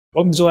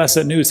Welcome to Digital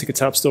Asset News. Take the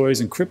top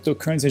stories in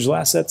cryptocurrency digital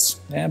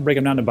assets and break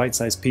them down to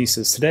bite-sized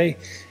pieces. Today,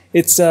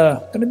 it's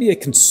going to be a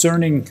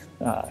concerning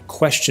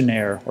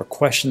questionnaire or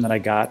question that I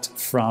got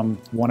from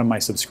one of my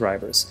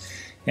subscribers.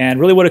 And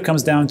really what it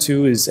comes down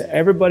to is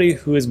everybody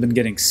who has been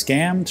getting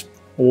scammed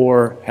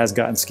or has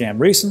gotten scammed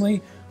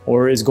recently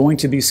or is going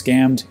to be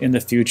scammed in the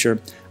future,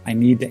 I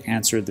need to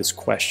answer this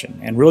question.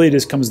 And really it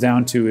just comes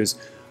down to is,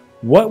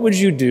 what would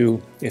you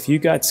do if you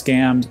got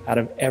scammed out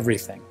of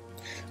everything?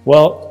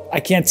 Well,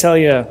 I can't tell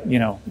you,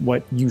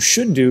 what you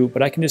should do,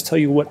 but I can just tell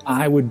you what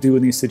I would do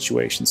in these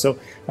situations. So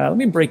let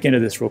me break into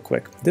this real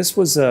quick. This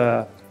was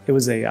a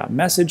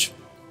message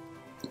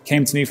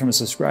came to me from a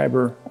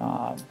subscriber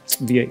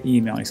via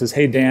email. He says,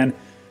 "Hey Dan,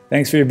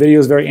 thanks for your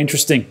videos, very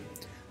interesting.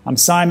 I'm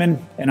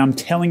Simon, and I'm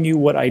telling you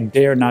what I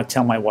dare not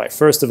tell my wife."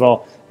 First of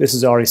all, this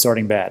is already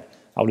starting bad.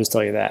 I'll just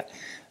tell you that.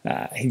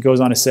 He goes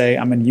on to say,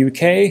 "I'm in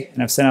UK,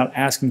 and I've sent out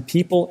asking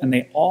people, and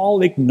they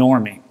all ignore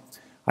me.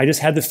 I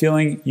just had the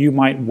feeling you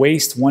might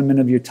waste 1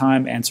 minute of your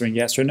time answering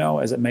yes or no,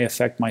 as it may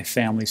affect my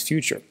family's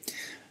future.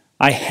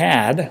 I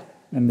had,"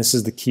 and this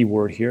is the key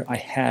word here, "I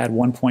had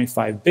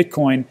 1.5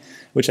 Bitcoin,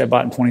 which I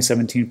bought in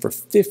 2017 for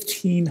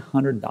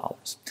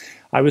 $1,500.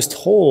 I was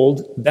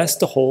told best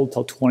to hold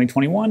till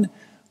 2021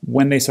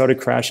 when they started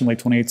crashing late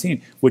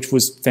 2018, which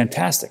was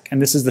fantastic."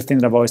 And this is the thing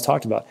that I've always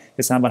talked about.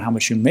 It's not about how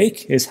much you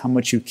make, it's how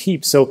much you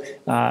keep. So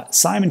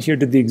Simon here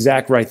did the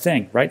exact right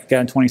thing, right? He got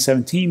in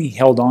 2017, he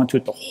held on to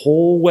it the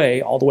whole way,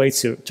 all the way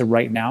to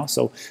right now.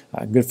 So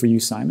good for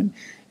you, Simon.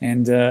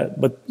 And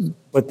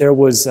but there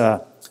was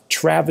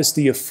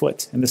travesty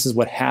afoot, and this is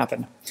what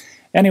happened.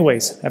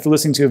 Anyways, after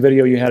listening to a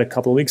video you had a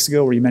couple of weeks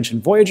ago where you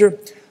mentioned Voyager,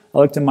 I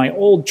looked in my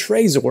old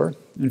Trezor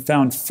and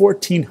found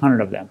 1,400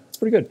 of them. It's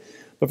pretty good.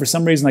 But for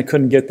some reason, I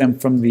couldn't get them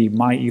from the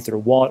MyEther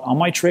wallet on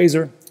my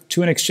Trezor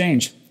to an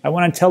exchange. I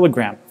went on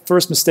Telegram.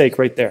 First mistake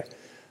right there.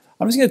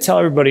 I'm just going to tell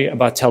everybody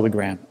about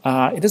Telegram.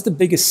 It is the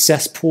biggest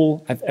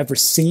cesspool I've ever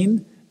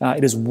seen.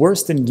 It is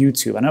worse than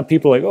YouTube. I know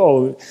people are like,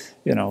 "Oh,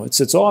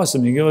 it's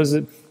awesome." You go, "Is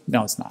it?"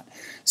 No, it's not.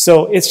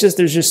 So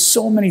there's just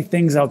so many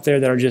things out there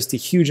that are just a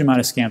huge amount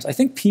of scams. I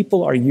think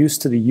people are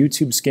used to the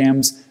YouTube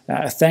scams,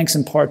 thanks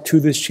in part to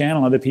this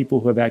channel, other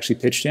people who have actually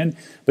pitched in.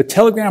 But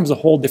Telegram is a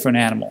whole different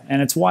animal.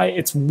 And it's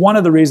one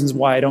of the reasons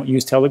why I don't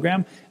use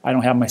Telegram. I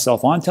don't have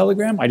myself on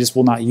Telegram. I just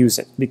will not use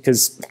it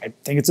because I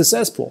think it's a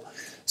cesspool.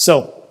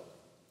 So,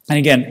 and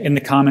again, in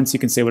the comments, you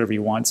can say whatever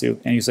you want to.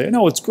 And you say,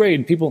 "No, it's great."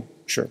 And people,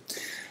 sure.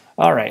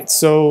 All right.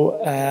 So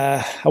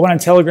I went on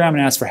Telegram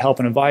and asked for help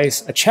and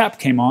advice. A chap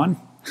came on.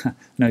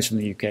 No, he's from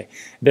the UK.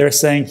 They're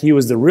saying he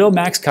was the real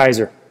Max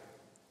Kaiser.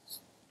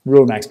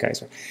 Real Max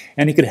Kaiser.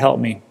 And he could help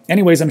me.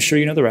 Anyways, I'm sure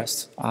you know the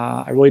rest.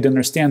 I really didn't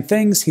understand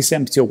things. He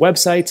sent me to a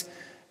website,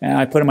 and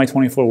I put in my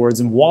 24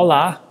 words, and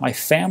voila, my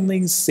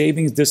family's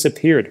savings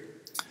disappeared.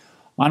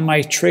 On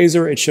my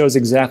Trezor, it shows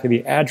exactly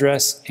the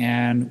address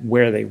and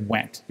where they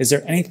went. Is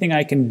there anything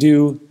I can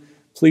do?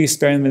 Please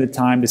spare me the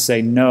time to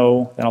say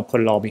no, then I'll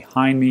put it all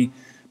behind me.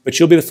 But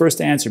you'll be the first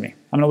to answer me.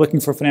 I'm not looking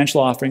for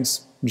financial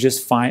offerings,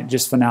 just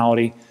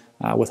finality,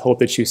 with hope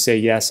that you say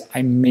yes.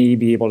 I may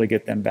be able to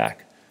get them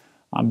back.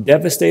 I'm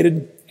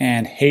devastated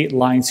and hate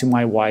lying to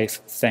my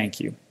wife. Thank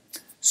you.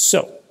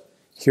 So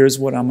here's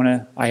what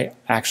I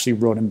actually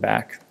wrote him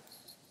back.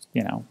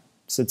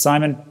 Said,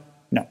 "Simon,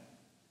 no."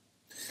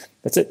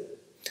 That's it.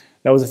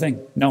 That was the thing.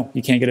 No,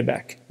 you can't get it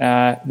back.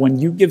 When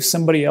you give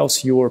somebody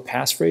else your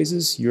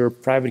passphrases, your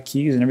private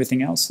keys and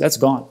everything else, that's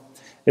gone.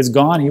 It's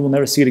gone. You will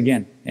never see it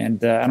again.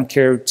 And I don't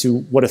care to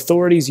what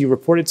authorities you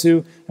report it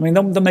to. I mean,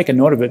 they'll make a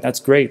note of it. That's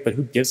great. But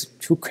who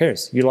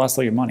cares? You lost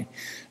all your money.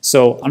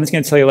 So I'm just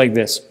going to tell you like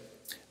this.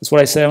 It's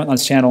what I say on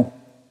this channel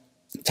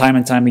time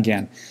and time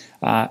again.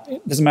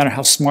 It doesn't matter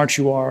how smart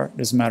you are. It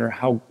doesn't matter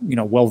how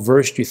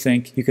well-versed you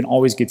think. You can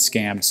always get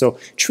scammed. So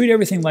treat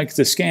everything like it's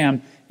a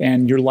scam,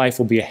 and your life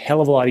will be a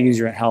hell of a lot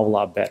easier and a hell of a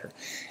lot better.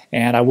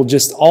 And I will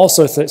just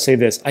also say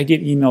this. I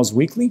get emails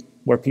weekly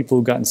where people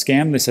who've gotten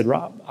scammed, they said,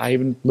 "Rob, I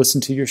even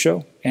listened to your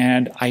show,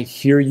 and I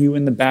hear you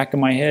in the back of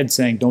my head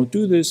saying, 'Don't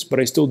do this,' but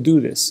I still do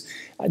this."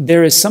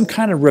 There is some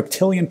kind of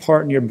reptilian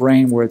part in your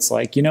brain where it's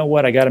like, "You know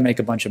what? I got to make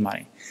a bunch of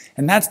money."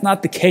 And that's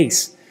not the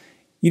case.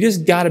 You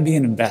just got to be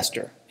an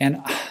investor.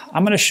 And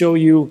I'm going to show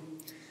you,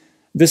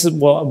 this is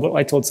what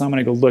I told someone.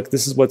 I go, "Look,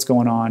 this is what's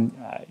going on.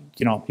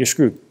 You're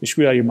screwed. You're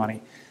screwed out of your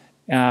money."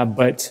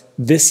 But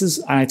this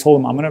is, I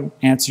told him, I'm going to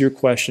answer your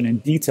question in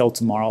detail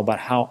tomorrow about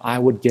how I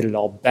would get it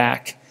all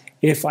back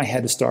if I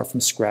had to start from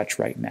scratch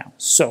right now.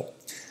 So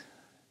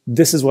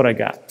this is what I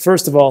got.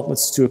 First of all,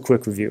 let's do a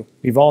quick review.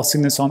 We've all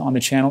seen this on the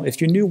channel. If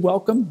you're new,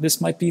 welcome.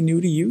 This might be new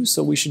to you,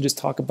 so we should just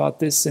talk about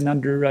this in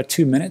under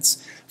 2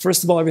 minutes.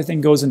 First of all, everything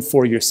goes in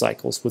 4-year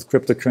cycles with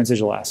cryptocurrency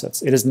digital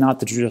assets. It is not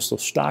the traditional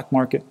stock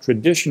market.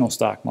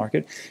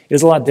 It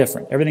is a lot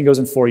different. Everything goes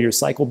in 4-year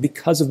cycle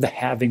because of the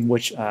halving,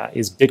 which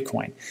is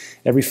Bitcoin.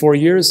 Every 4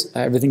 years,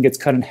 everything gets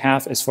cut in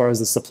half as far as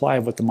the supply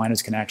of what the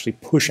miners can actually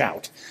push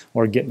out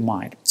or get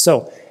mined.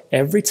 So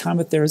every time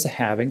that there is a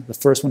halving, the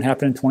first one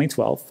happened in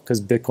 2012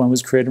 because Bitcoin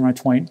was created around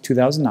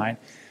 2009.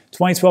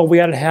 2012, we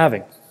had a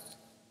halving.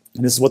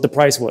 And this is what the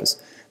price was.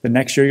 The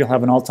next year, you'll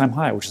have an all-time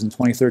high, which is in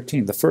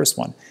 2013, the first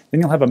one.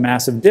 Then you'll have a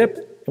massive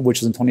dip, which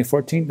is in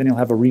 2014. Then you'll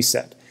have a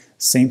reset.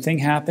 Same thing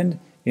happened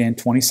in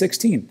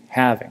 2016,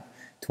 halving.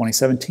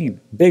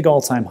 2017, big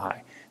all-time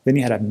high. Then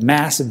you had a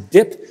massive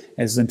dip,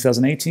 as in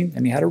 2018,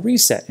 and you had a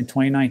reset in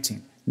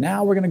 2019.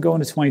 Now we're going to go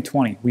into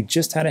 2020. We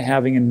just had a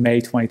halving in May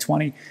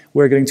 2020.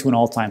 We're getting to an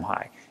all-time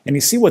high. And you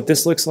see what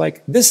this looks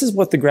like? This is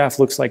what the graph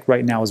looks like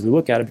right now as we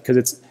look at it,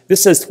 because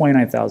this says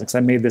 29,000, because I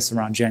made this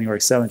around January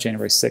 7th,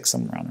 January 6th,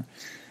 somewhere around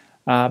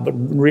there. But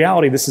in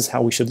reality, this is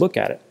how we should look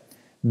at it.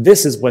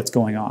 This is what's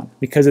going on,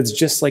 because it's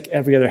just like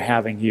every other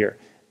halving year.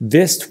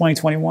 This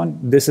 2021,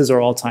 this is our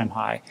all-time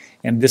high,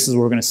 and this is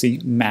where we're going to see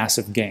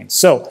massive gains.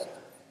 So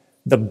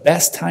the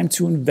best time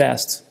to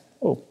invest,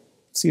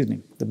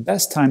 the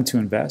best time to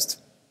invest,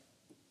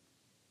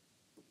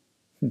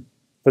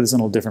 put this in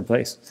a little different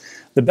place.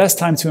 The best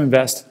time to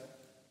invest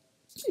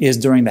is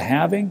during the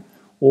halving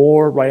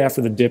or right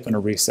after the dip and a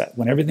reset,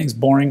 when everything's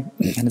boring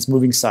and it's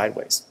moving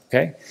sideways,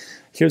 okay?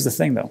 Here's the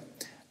thing though.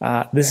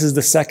 This is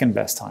the second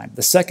best time.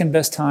 The second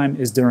best time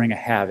is during a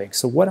halving.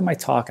 So what am I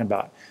talking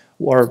about?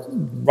 Or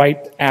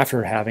right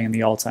after halving in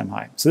the all-time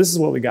high. So this is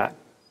what we got.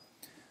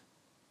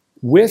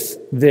 With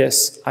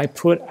this, I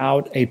put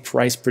out a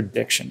price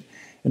prediction.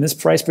 And this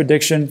price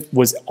prediction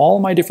was all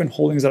my different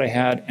holdings that I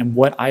had and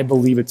what I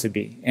believe it to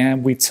be.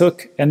 And we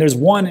took, and there's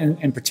one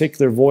in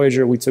particular,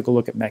 Voyager, we took a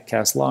look at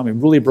Metcalfe's law, and we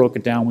really broke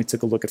it down. We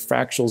took a look at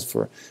fractals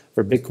for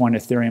Bitcoin,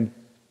 Ethereum.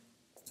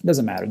 It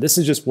doesn't matter. This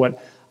is just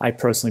what I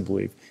personally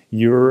believe.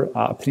 Your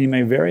opinion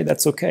may vary,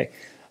 that's okay.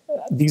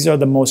 These are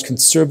the most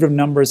conservative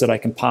numbers that I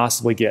can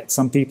possibly get.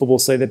 Some people will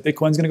say that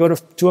Bitcoin's going to go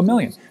to 1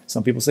 million.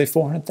 Some people say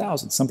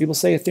 400,000. Some people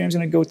say Ethereum's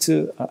going to go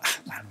to, I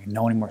don't even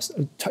know anymore.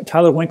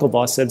 Tyler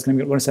Winklevoss said it's going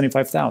to go to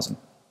 75,000.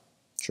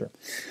 Sure.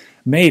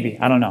 Maybe.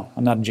 I don't know.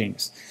 I'm not a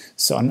genius.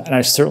 So, and I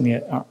certainly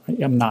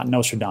am not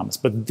Nostradamus.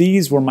 But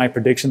these were my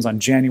predictions on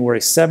January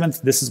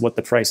 7th. This is what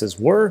the prices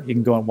were. You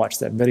can go and watch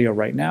that video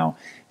right now.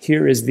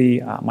 Here is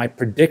my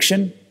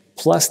prediction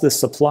plus the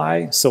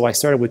supply. So I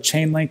started with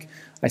Chainlink.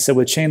 I said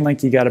with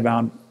Chainlink, you got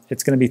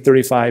it's going to be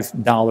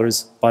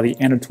 $35 by the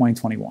end of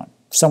 2021,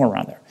 somewhere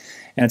around there.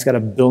 And it's got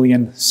 1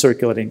 billion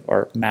circulating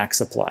or max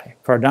supply.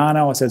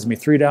 Cardano, I said it's going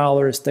to be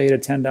 $3, Theta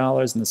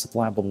 $10, and the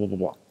supply, blah, blah, blah,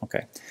 blah.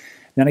 Okay.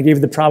 Then I gave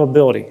you the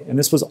probability. And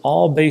this was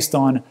all based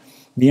on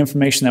the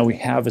information that we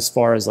have as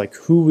far as like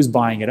who is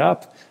buying it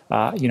up,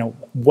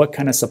 what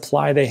kind of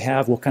supply they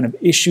have, what kind of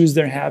issues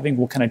they're having,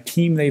 what kind of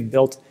team they've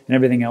built, and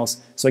everything else.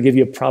 So I give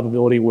you a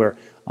probability where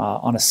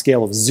on a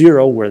scale of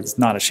 0, where it's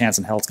not a chance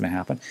in hell it's going to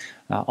happen,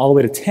 all the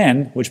way to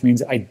 10, which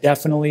means I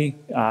definitely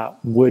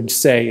would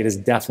say it is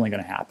definitely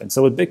going to happen.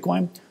 So with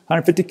Bitcoin,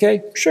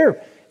 150K, sure.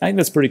 I think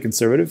that's pretty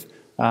conservative.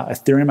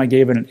 Ethereum, I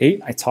gave it an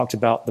 8. I talked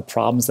about the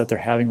problems that they're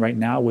having right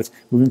now with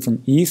moving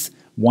from ETH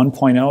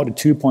 1.0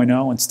 to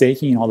 2.0 and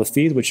staking and all the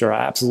fees, which are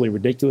absolutely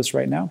ridiculous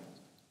right now.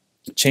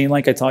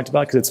 Chainlink I talked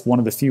about because it's one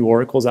of the few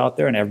oracles out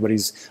there, and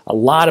a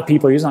lot of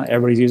people are using it. Not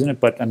everybody's using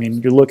it, but I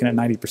mean, you're looking at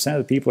 90% of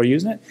the people are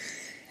using it.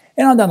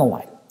 And on down the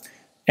line.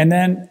 And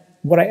then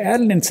what I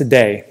added in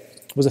today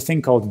was a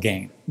thing called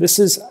gain. This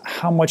is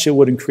how much it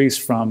would increase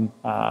from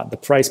the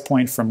price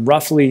point from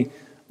roughly,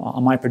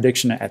 on my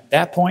prediction at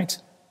that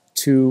point,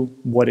 to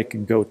what it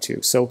could go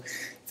to. So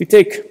if you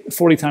take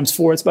 40 times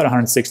 4, it's about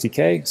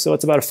 160K. So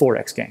it's about a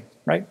 4x gain,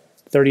 right?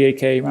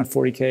 38K, around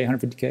 40K,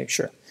 150K,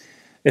 sure.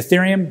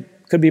 Ethereum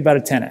could be about a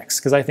 10x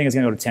because I think it's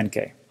going to go to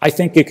 10K. I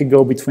think it could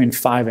go between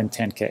 5 and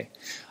 10K.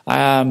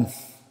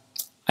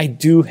 I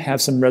do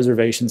have some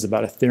reservations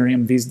about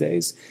Ethereum these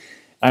days.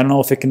 I don't know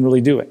if it can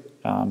really do it.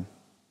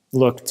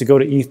 Look, to go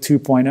to ETH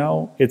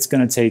 2.0, it's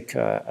going to take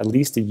at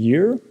least a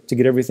year to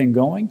get everything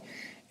going.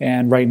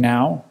 And right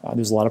now,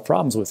 there's a lot of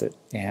problems with it.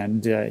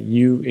 And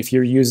if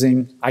you're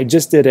using, I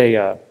just did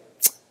a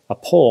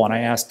poll and I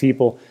asked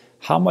people,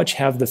 how much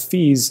have the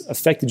fees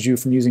affected you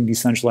from using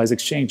decentralized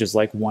exchanges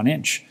like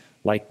 1inch,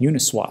 like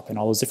Uniswap and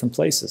all those different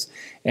places?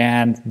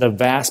 And the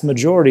vast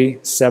majority,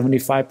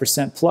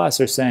 75% plus,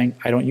 are saying,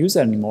 I don't use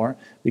that anymore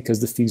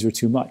because the fees are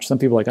too much. Some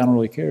people are like, I don't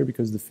really care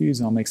because the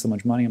fees, I'll make so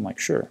much money. I'm like,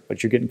 sure,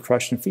 but you're getting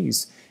crushed in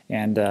fees.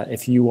 And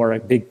if you are a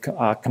big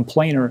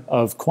complainer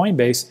of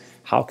Coinbase,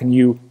 how can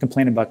you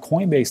complain about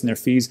Coinbase and their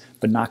fees,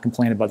 but not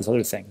complain about this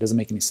other thing? It doesn't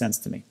make any sense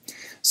to me.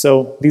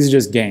 So these are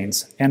just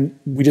gains. And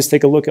we just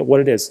take a look at what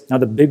it is. Now,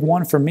 the big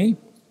one for me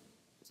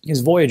is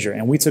Voyager.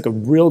 And we took a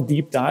real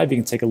deep dive. You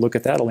can take a look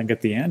at that. I'll link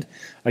at the end.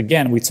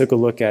 Again, we took a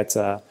look at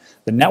the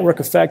network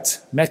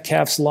effect,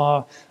 Metcalfe's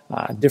law,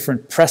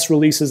 different press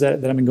releases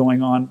that have been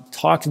going on,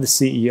 talk to the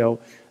CEO.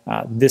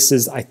 This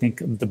is, I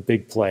think, the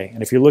big play.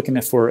 And if you're looking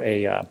for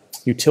a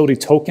utility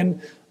token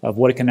of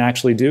what it can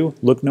actually do,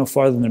 look no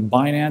farther than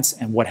Binance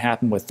and what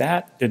happened with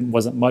that. It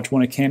wasn't much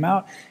when it came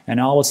out, and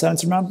all of a sudden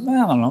it's around,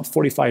 I don't know,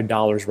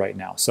 $45 right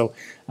now. So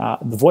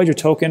the Voyager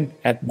token,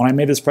 when I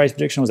made this price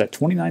prediction, was at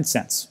 29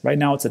 cents. Right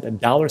now it's at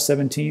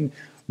 $1.17,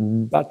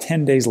 about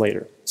 10 days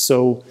later.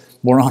 So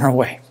we're on our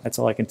way. That's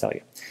all I can tell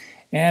you.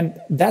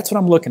 And that's what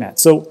I'm looking at.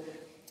 So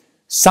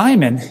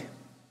Simon,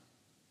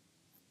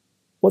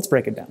 let's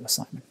break it down with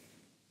Simon.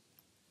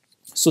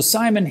 So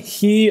Simon,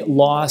 he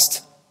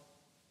lost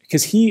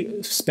because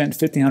he spent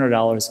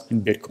 $1,500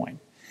 in Bitcoin.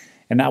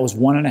 And that was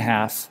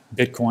 1.5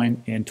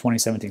 Bitcoin in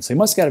 2017. So he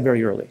must have got it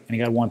very early, and he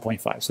got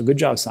 1.5. So good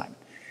job, Simon.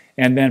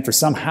 And then for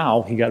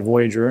somehow, he got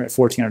Voyager at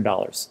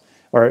 $1,400.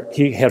 Or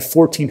he had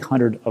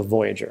 1,400 of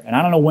Voyager. And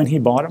I don't know when he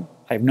bought them.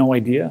 I have no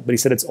idea. But he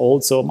said it's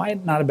old, so it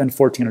might not have been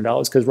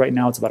 $1,400 because right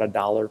now it's about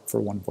 $1 for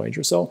one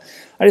Voyager. So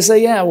I just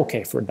say, yeah,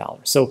 okay, for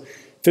 $1. So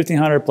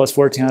 1,500 plus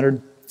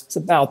 1,400, it's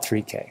about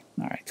 3K.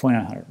 All right,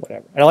 2,900,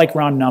 whatever. I like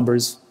round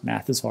numbers.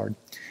 Math is hard.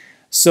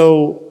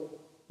 So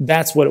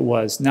that's what it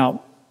was.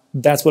 Now,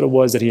 that's what it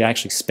was that he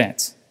actually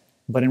spent.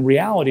 But in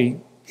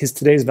reality, his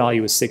today's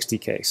value is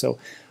 60K. So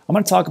I'm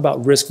going to talk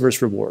about risk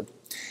versus reward.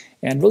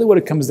 And really what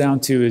it comes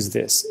down to is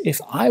this.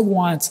 If I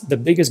want the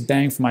biggest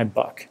bang for my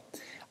buck,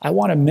 I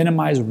want to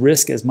minimize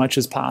risk as much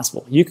as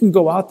possible. You can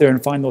go out there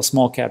and find those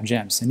small cap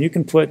gems, and you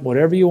can put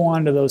whatever you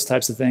want into those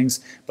types of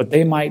things, but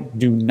they might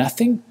do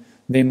nothing.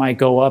 They might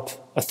go up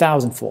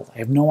 1,000-fold. I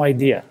have no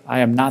idea. I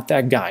am not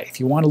that guy.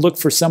 If you want to look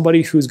for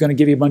somebody who's going to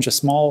give you a bunch of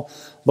small,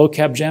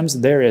 low-cap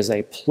gems, there is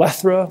a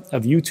plethora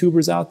of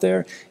YouTubers out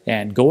there.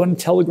 And go on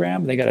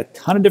Telegram. They got a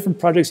ton of different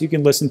projects you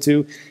can listen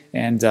to.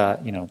 And,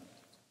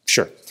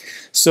 sure.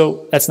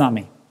 So that's not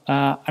me.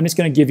 I'm just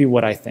going to give you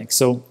what I think.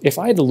 So if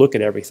I had to look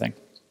at everything,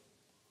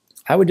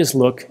 I would just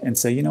look and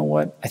say, you know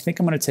what? I think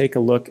I'm going to take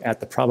a look at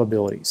the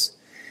probabilities.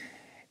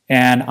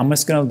 And I'm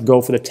just going to go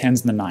for the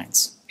 10s and the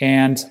 9s.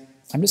 And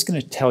I'm just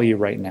going to tell you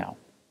right now,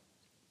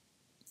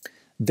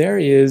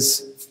 Bitcoin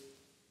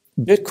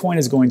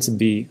is going to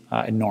be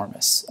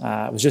enormous.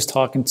 I was just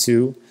talking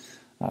to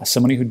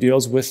somebody who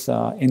deals with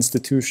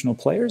institutional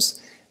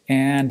players,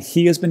 and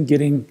he has been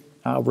getting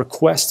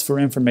requests for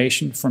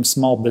information from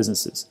small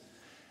businesses.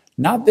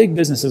 Not big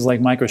businesses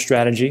like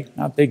MicroStrategy,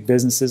 not big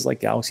businesses like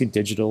Galaxy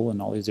Digital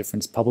and all these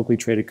different publicly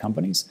traded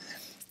companies.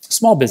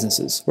 Small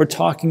businesses. We're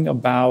talking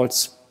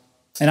about,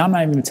 and I'm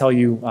not even going to tell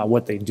you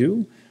what they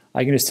do.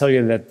 I can just tell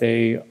you that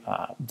they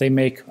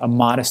make a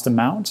modest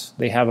amount.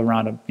 They have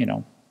around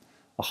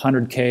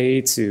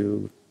 100K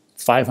to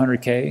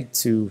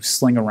 500K to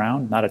sling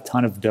around, not a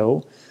ton of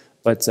dough,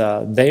 but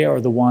they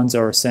are the ones that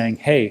are saying,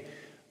 hey,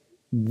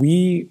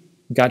 we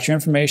got your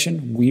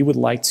information. We would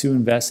like to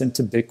invest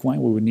into Bitcoin.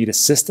 We would need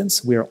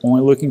assistance. We are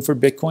only looking for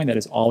Bitcoin. That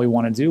is all we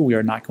want to do. We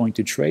are not going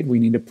to trade. We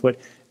need to put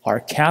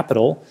our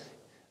capital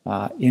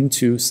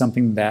into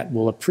something that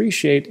will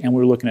appreciate, and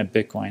we're looking at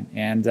Bitcoin.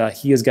 And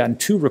he has gotten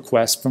 2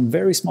 requests from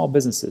very small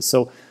businesses.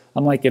 So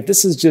I'm like, if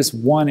this is just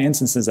one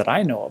instance that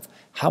I know of,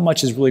 how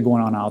much is really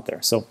going on out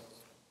there? So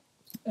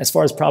as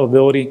far as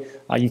probability,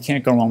 you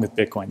can't go wrong with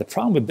Bitcoin. The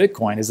problem with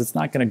Bitcoin is it's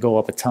not going to go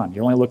up a ton.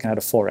 You're only looking at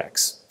a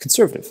 4x.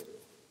 Conservative.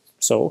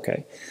 So,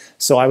 okay.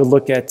 So I would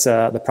look at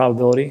the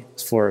probability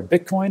for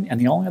Bitcoin, and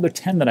the only other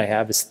 10 that I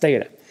have is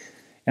Theta.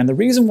 And the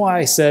reason why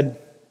I said,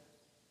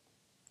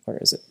 where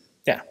is it?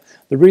 Yeah.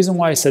 The reason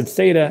why I said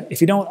Theta,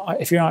 if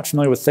you're not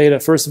familiar with Theta,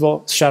 first of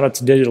all, shout out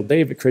to Digital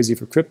Dave at Crazy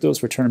for Cryptos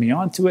for turning me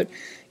on to it.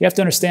 You have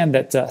to understand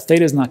that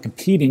Theta is not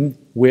competing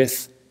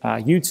with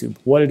YouTube.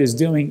 What it is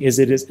doing is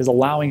it is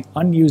allowing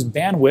unused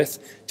bandwidth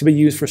to be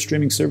used for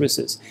streaming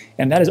services.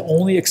 And that is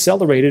only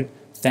accelerated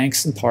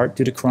thanks in part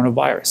due to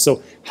coronavirus.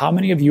 So how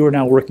many of you are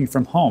now working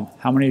from home?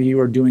 How many of you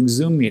are doing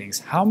Zoom meetings?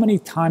 How many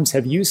times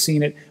have you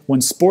seen it when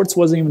sports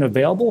wasn't even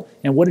available?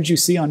 And what did you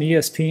see on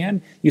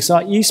ESPN? You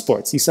saw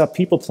esports. You saw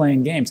people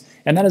playing games.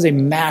 And that is a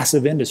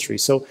massive industry.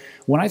 So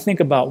when I think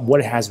about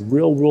what has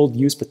real world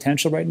use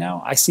potential right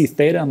now, I see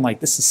Theta and I'm like,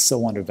 this is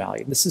so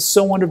undervalued. This is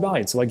so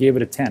undervalued. So I gave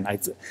it a 10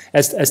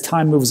 as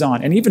time moves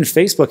on. And even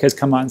Facebook has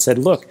come out and said,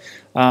 look,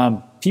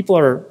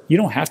 you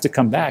don't have to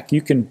come back.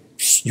 You can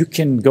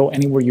go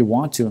anywhere you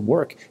want to and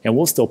work, and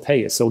we'll still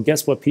pay you. So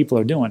guess what people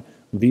are doing?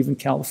 Leaving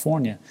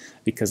California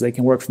because they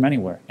can work from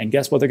anywhere. And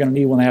guess what they're going to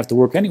need when they have to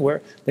work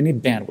anywhere? They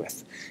need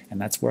bandwidth. And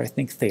that's where I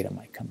think Theta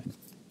might come in.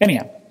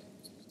 Anyhow,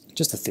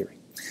 just a theory.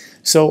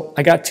 So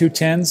I got 2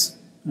 10s,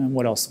 and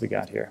what else do we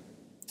got here?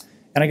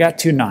 And I got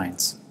 2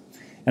 9s.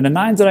 And the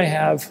 9s that I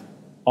have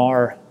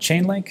are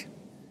Chainlink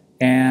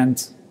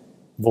and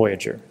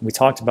Voyager. We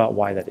talked about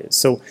why that is.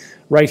 So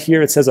right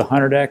here it says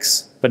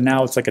 100x, but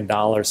now it's like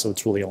 $1, so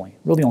it's really only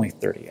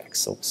 30x.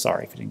 So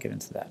sorry if you didn't get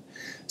into that.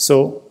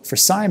 So for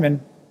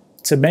Simon,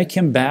 to make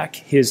him back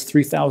his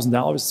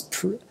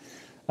 $3,000,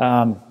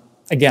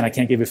 again, I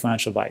can't give you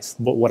financial advice,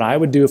 but what I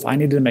would do if I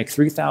needed to make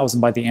 $3,000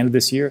 by the end of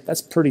this year,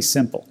 that's pretty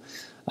simple.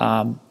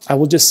 I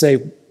will just say,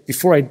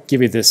 before I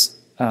give you this,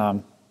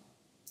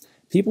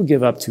 people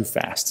give up too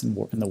fast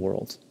in the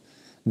world.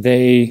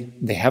 They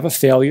have a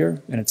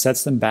failure and it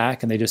sets them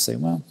back, and they just say,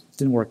 well, it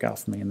didn't work out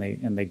for me,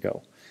 and they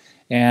go.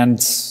 And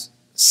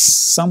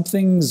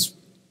something's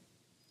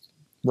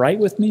right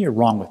with me or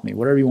wrong with me,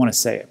 whatever you want to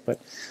say it.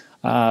 But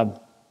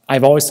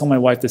I've always told my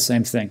wife the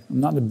same thing. I'm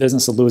not in the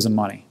business of losing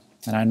money,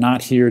 and I'm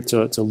not here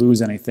to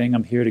lose anything.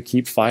 I'm here to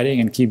keep fighting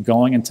and keep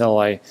going until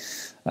I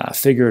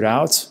figure it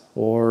out,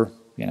 or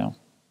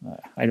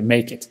I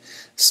make it.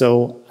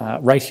 So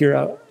right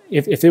here,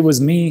 if it was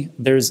me,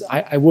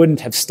 I wouldn't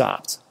have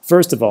stopped.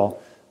 First of all,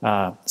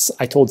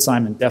 I told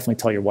Simon, definitely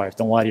tell your wife.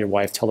 Don't lie to your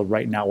wife. Tell her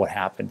right now what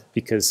happened,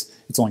 because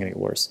it's only going to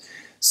get worse.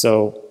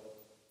 So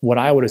what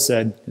I would have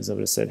said is I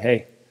would have said,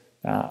 hey,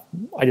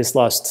 I just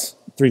lost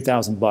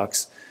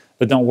 $3,000,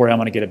 but don't worry, I'm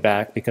going to get it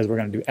back because we're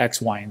going to do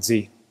X, Y, and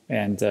Z,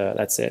 and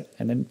that's it.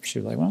 And then she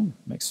was like, well,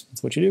 that's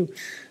what you do.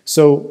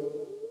 So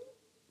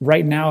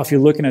right now, if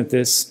you're looking at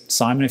this,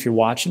 Simon, if you're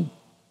watching,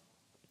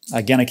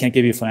 again, I can't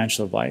give you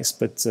financial advice,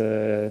 but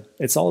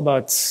it's all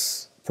about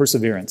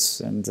perseverance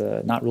and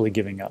not really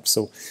giving up.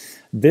 So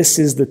this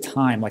is the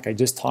time, like I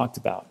just talked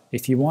about.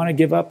 If you want to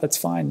give up, that's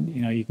fine.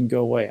 You know, you can go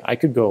away. I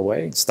could go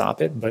away,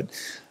 stop it, but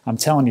I'm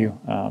telling you,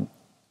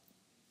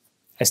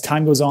 as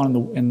time goes on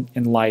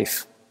in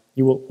life,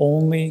 you will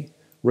only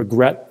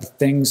regret the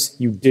things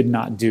you did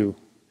not do,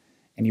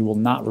 and you will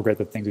not regret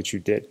the things that you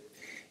did.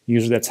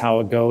 Usually that's how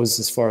it goes,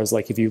 as far as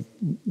like if you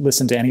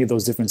listen to any of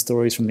those different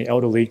stories from the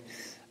elderly,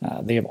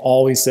 they have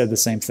always said the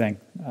same thing.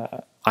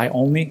 I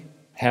only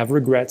have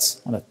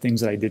regrets on the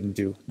things that I didn't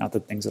do, not the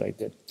things that I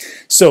did.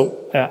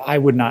 So I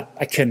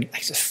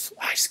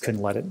just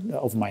couldn't let it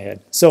over my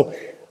head. So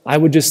I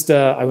would just,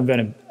 I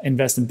would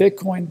invest in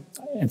Bitcoin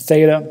and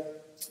Theta,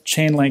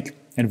 Chainlink,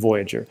 and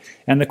Voyager.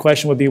 And the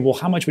question would be, well,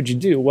 how much would you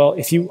do? Well,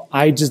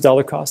 I just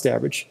dollar cost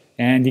average,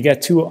 and you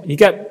got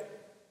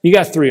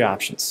three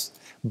options.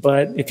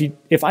 But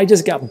if I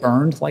just got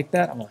burned like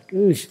that, I'm like,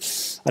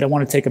 I don't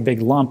want to take a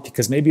big lump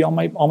because maybe all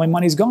my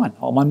money's gone.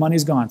 All my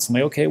money's gone. So I'm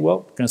like, okay, well,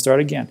 I'm going to start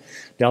again.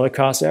 Dollar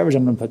cost average,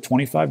 I'm going to put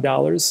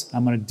 $25.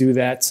 I'm going to do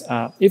that.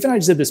 Even I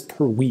just did this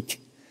per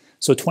week.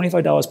 So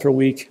 $25 per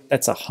week,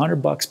 that's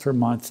 $100 per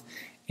month.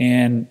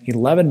 In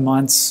 11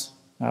 months,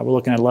 we're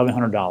looking at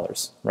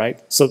 $1,100, right?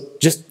 So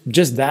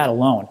just that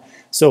alone.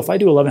 So if I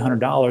do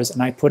 $1,100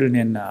 and I put it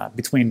in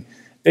between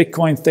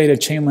Bitcoin, Theta,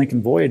 Chainlink,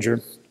 and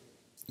Voyager,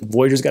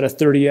 Voyager's got a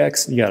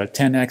 30x, you got a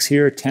 10x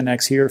here,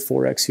 10x here,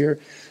 4x here.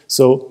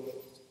 So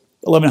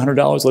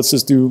 $1,100, let's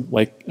just do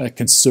like a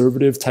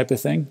conservative type of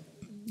thing.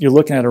 You're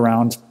looking at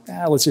around,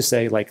 let's just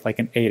say like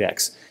an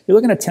 8x. You're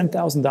looking at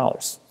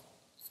 $10,000.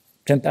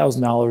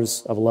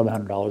 $10,000 of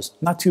 $1,100,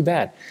 not too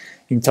bad.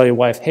 You can tell your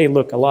wife, hey,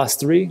 look, I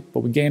lost 3, but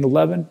we gained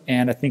 11,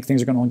 and I think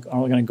things are only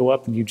going to go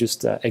up, and you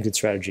just exit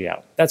strategy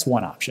out. That's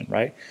one option,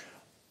 right?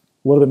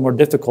 A little bit more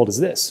difficult is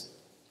this.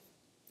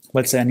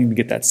 Let's say I need to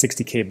get that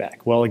 60K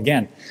back. Well,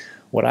 again,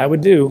 what I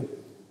would do,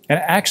 and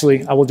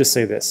actually, I will just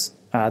say this.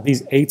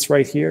 These 8s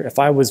right here, if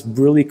I was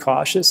really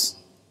cautious,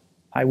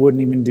 I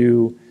wouldn't even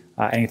do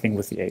anything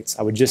with the 8s.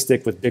 I would just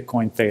stick with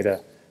Bitcoin,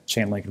 Theta,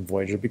 Chainlink, and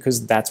Voyager,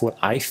 because that's what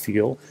I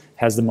feel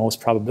has the most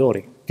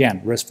probability.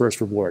 Again, risk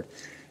versus reward.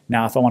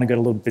 Now, if I want to get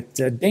a little bit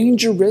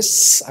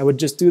dangerous, I would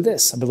just do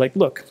this. I'd be like,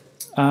 look,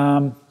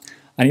 I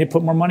need to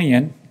put more money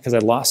in because I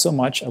lost so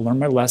much. I learned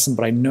my lesson,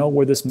 but I know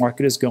where this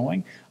market is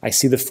going. I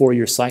see the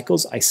 4-year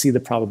cycles. I see the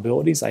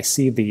probabilities. I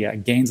see the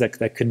gains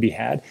that could be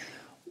had.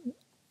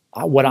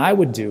 What I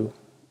would do,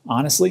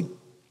 honestly,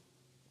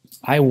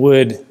 I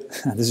would,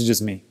 this is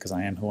just me because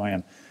I am who I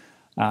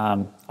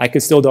am. I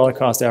could still dollar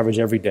cost average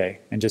every day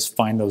and just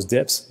find those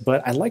dips.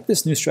 But I like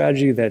this new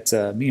strategy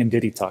that me and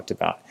Diddy talked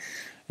about.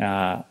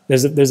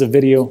 There's a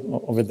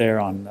video over there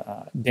on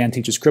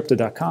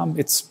danteachescrypto.com.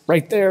 It's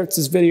right there. It's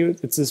this video.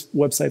 It's this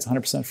website. It's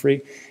 100%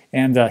 free.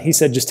 And he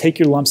said, just take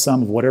your lump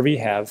sum of whatever you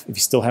have, if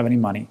you still have any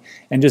money,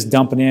 and just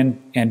dump it in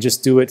and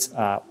just do it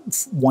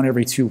one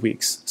every 2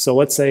 weeks. So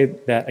let's say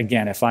that,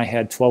 again, if I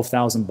had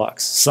 $12,000,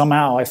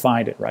 somehow I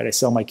find it, right? I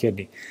sell my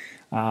kidney.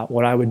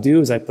 What I would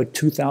do is I put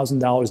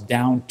 $2,000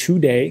 down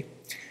today,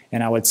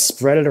 and I would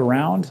spread it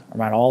around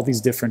all these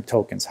different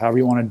tokens, however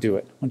you want to do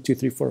it. 1, 2,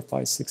 3, 4,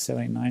 5, 6,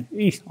 7, 8, 9,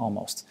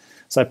 almost.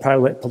 So I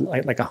probably put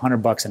like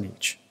 $100 in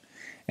each.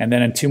 And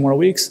then in 2 more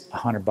weeks,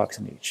 $100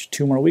 in each.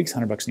 2 more weeks,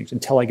 $100 in each,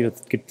 until I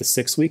get to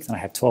 6 weeks, and I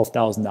have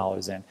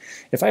 $12,000 in.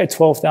 If I had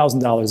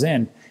 $12,000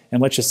 in,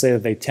 and let's just say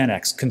that they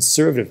 10x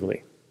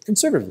conservatively,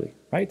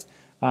 right?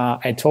 I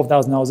had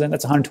 $12,000 in,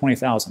 that's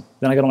 $120,000.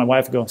 Then I go to my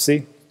wife and go, see,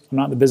 I'm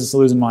not in the business of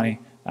losing money.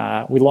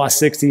 We lost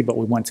 60, but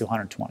we went to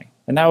 120.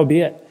 And that would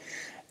be it.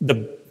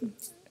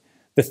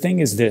 The thing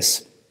is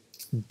this,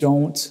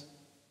 don't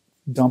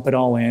dump it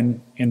all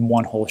in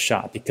one whole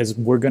shot, because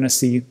we're going to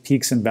see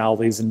peaks and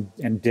valleys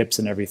and dips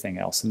and everything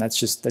else. And that's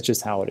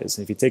just how it is.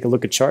 If you take a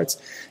look at charts,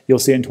 you'll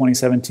see in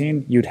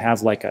 2017, you'd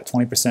have like a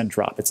 20%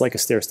 drop. It's like a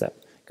stair step.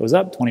 It goes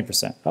up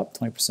 20%, up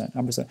 20%,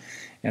 100%.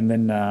 And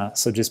then,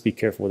 so just be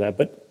careful with that.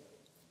 But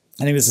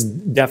I think this is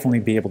definitely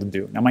be able to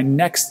do. Now, my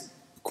next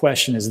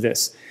question is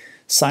this.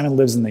 Simon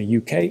lives in the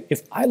UK.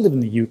 If I live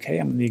in the UK,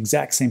 I'm in the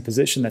exact same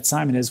position that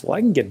Simon is. Well,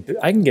 I can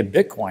get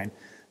Bitcoin,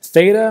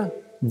 Theta,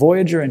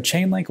 Voyager, and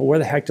Chainlink. Well, where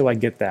the heck do I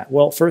get that?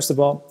 Well, first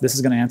of all, this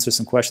is going to answer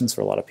some questions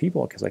for a lot of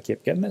people because I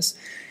keep getting this.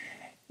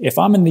 If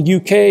I'm in the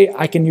UK,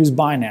 I can use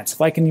Binance.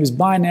 If I can use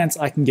Binance,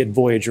 I can get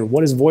Voyager.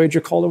 What is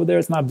Voyager called over there?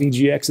 It's not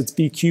VGX, it's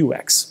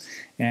BQX.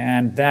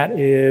 And that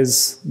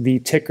is the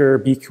ticker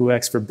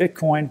BQX for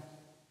Bitcoin,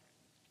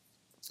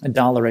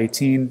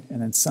 $1.18.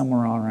 And then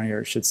somewhere around here,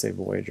 it should say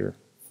Voyager.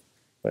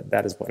 But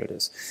that is what it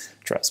is.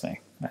 Trust me.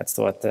 That's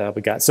what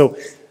we got. So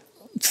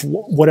for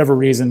whatever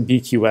reason,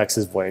 BQX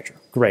is Voyager.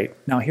 Great.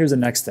 Now here's the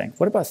next thing.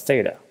 What about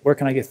Theta? Where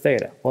can I get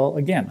Theta? Well,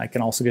 again, I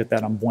can also get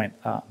that on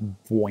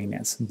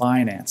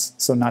Binance,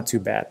 so not too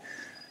bad.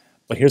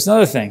 But here's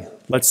another thing.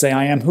 Let's say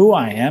I am who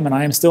I am, and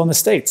I am still in the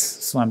States.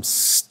 So I'm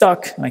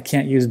stuck, and I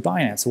can't use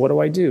Binance. So what do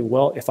I do?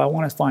 Well, if I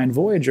want to find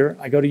Voyager,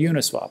 I go to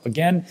Uniswap.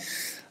 Again,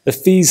 the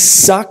fees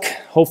suck.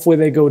 Hopefully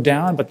they go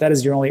down, but that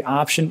is your only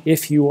option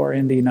if you are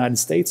in the United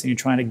States and you're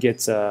trying to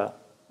get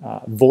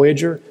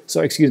Voyager.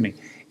 So, excuse me.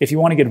 If you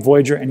want to get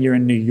Voyager and you're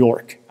in New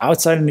York.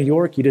 Outside of New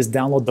York, you just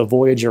download the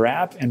Voyager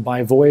app and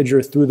buy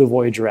Voyager through the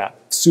Voyager app.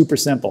 Super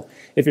simple.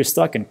 If you're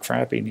stuck in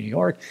crappy New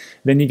York,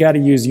 then you got to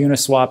use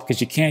Uniswap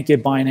because you can't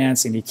get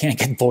Binance and you can't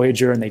get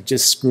Voyager and they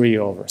just screw you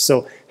over.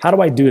 So how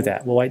do I do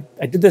that? Well,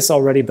 I did this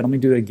already, but let me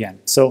do it again.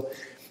 So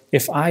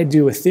if I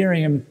do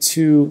Ethereum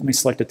to, let me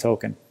select a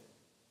token.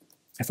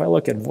 If I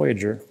look at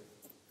Voyager,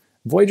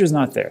 Voyager's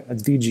not there.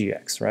 That's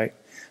VGX, right?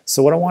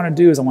 So what I want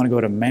to do is I want to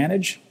go to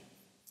Manage.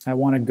 I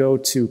want to go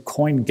to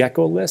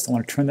CoinGecko list. I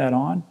want to turn that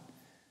on.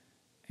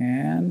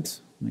 And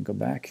let me go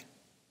back.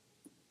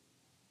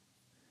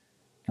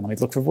 And let me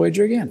look for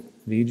Voyager again,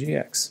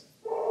 VGX.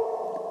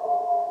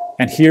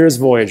 And here's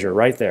Voyager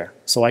right there.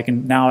 So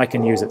now I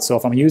can use it. So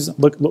if I'm using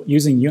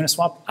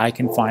Uniswap, I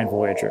can find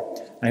Voyager.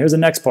 Now here's the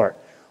next part.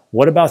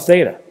 What about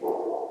Theta?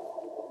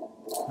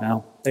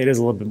 Well, Theta is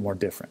a little bit more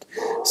different.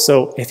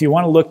 So if you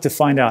want to look to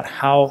find out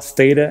how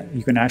Theta,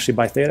 you can actually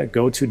buy Theta,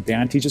 go to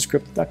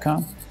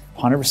danlikes.crypto.com.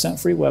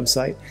 100% free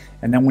website.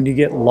 And then when you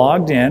get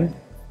logged in,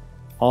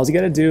 all you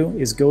got to do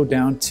is go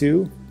down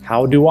to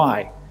How Do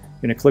I?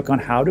 You're going to click on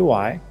How Do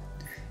I?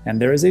 And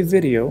there is a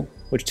video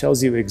which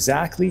tells you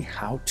exactly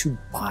how to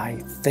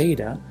buy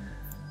Theta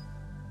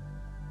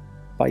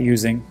by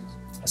using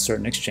a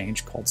certain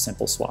exchange called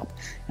SimpleSwap.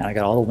 And I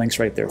got all the links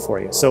right there for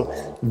you.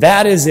 So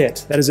that is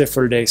it. That is it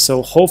for today.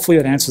 So hopefully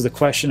it answers the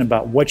question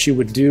about what you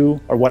would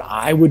do or what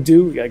I would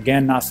do.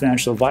 Again, not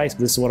financial advice,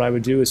 but this is what I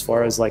would do as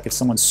far as like if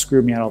someone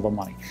screwed me out of all the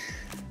money.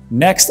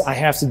 Next, I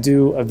have to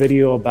do a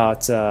video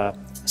about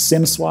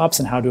SIM swaps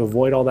and how to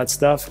avoid all that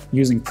stuff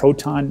using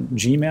Proton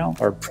email.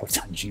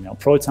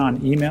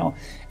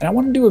 And I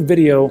want to do a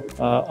video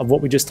of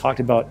what we just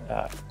talked about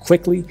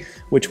quickly,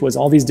 which was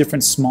all these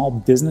different small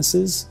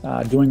businesses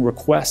doing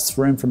requests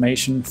for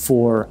information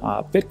for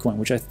Bitcoin,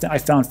 which I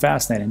found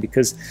fascinating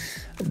because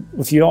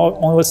if you all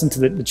only listen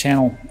to the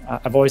channel,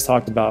 I've always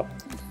talked about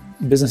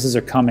businesses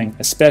are coming,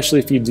 especially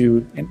if you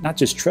do not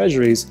just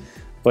treasuries,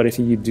 but if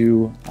you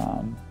do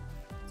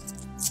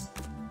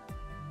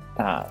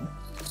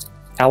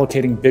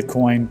allocating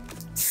Bitcoin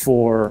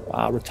for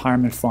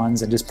retirement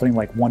funds and just putting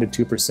like 1%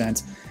 to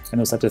 2% and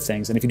those types of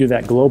things. And if you do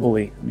that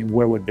globally, I mean,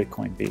 where would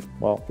Bitcoin be?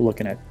 Well, we're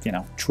looking at,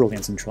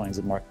 trillions and trillions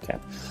of market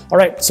cap. All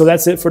right, so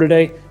that's it for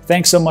today.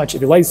 Thanks so much.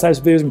 If you like these types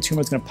of videos,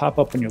 Matumba's going to pop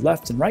up on your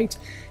left and right.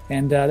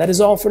 And that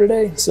is all for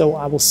today. So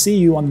I will see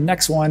you on the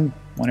next one,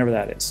 whenever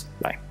that is.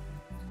 Bye.